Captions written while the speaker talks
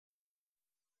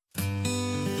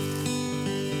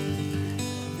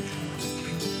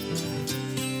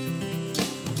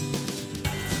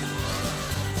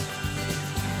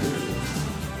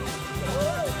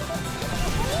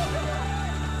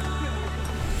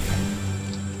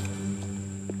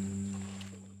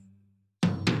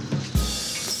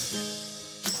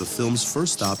The film's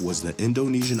first stop was the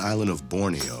Indonesian island of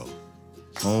Borneo,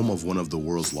 home of one of the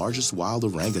world's largest wild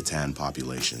orangutan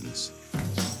populations.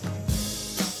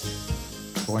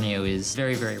 Borneo is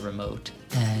very, very remote,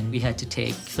 and we had to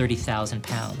take 30,000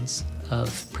 pounds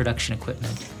of production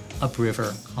equipment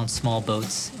upriver on small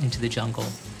boats into the jungle.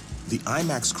 The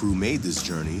Imax crew made this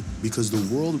journey because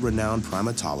the world-renowned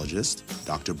primatologist,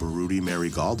 Dr. Birute Mary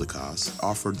Galdikas,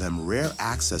 offered them rare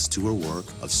access to her work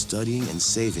of studying and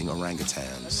saving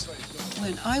orangutans.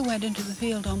 When I went into the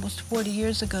field almost 40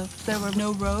 years ago, there were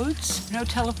no roads, no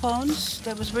telephones,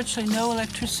 there was virtually no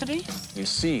electricity. You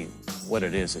see what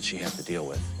it is that she had to deal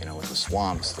with, with the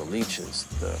swamps, the leeches,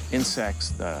 the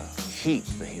insects, the heat,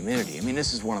 the humidity. I mean,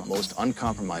 this is one of the most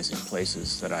uncompromising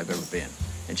places that I've ever been.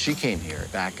 And she came here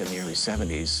back in the early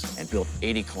 70s and built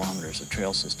 80 kilometers of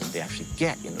trail system to actually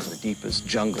get into the deepest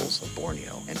jungles of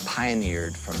Borneo and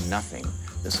pioneered from nothing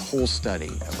this whole study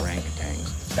of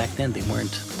orangutans. Back then, they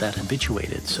weren't that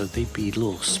habituated, so they'd be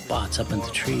little spots up in the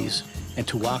trees. And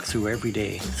to walk through every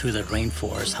day, through the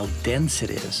rainforest, how dense it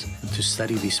is, and to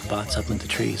study these spots up in the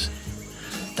trees.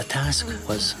 The task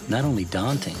was not only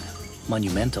daunting,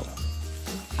 monumental.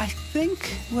 I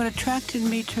think what attracted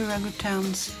me to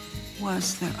orangutans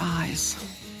was their eyes.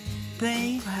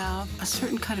 They have a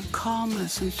certain kind of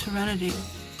calmness and serenity.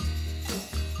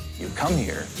 You come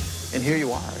here, and here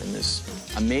you are in this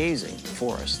amazing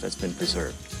forest that's been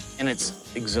preserved. And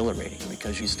it's exhilarating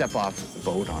because you step off the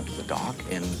boat onto the dock,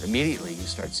 and immediately you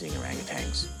start seeing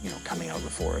orangutans, coming out of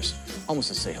the forest, almost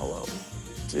to say hello.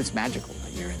 It's magical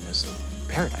that you're in this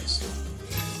paradise.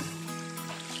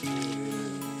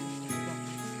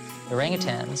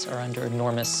 Orangutans are under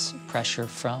enormous pressure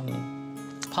from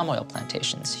palm oil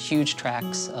plantations. Huge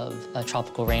tracts of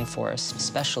tropical rainforest,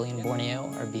 especially in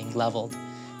Borneo, are being leveled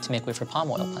to make way for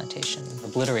palm oil plantation,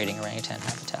 obliterating orangutan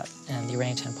habitat. And the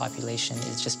orangutan population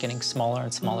is just getting smaller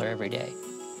and smaller every day.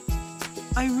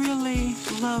 I really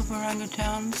love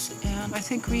orangutans, and I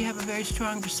think we have a very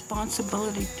strong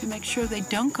responsibility to make sure they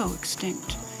don't go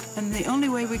extinct. And the only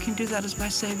way we can do that is by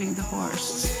saving the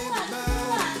forests.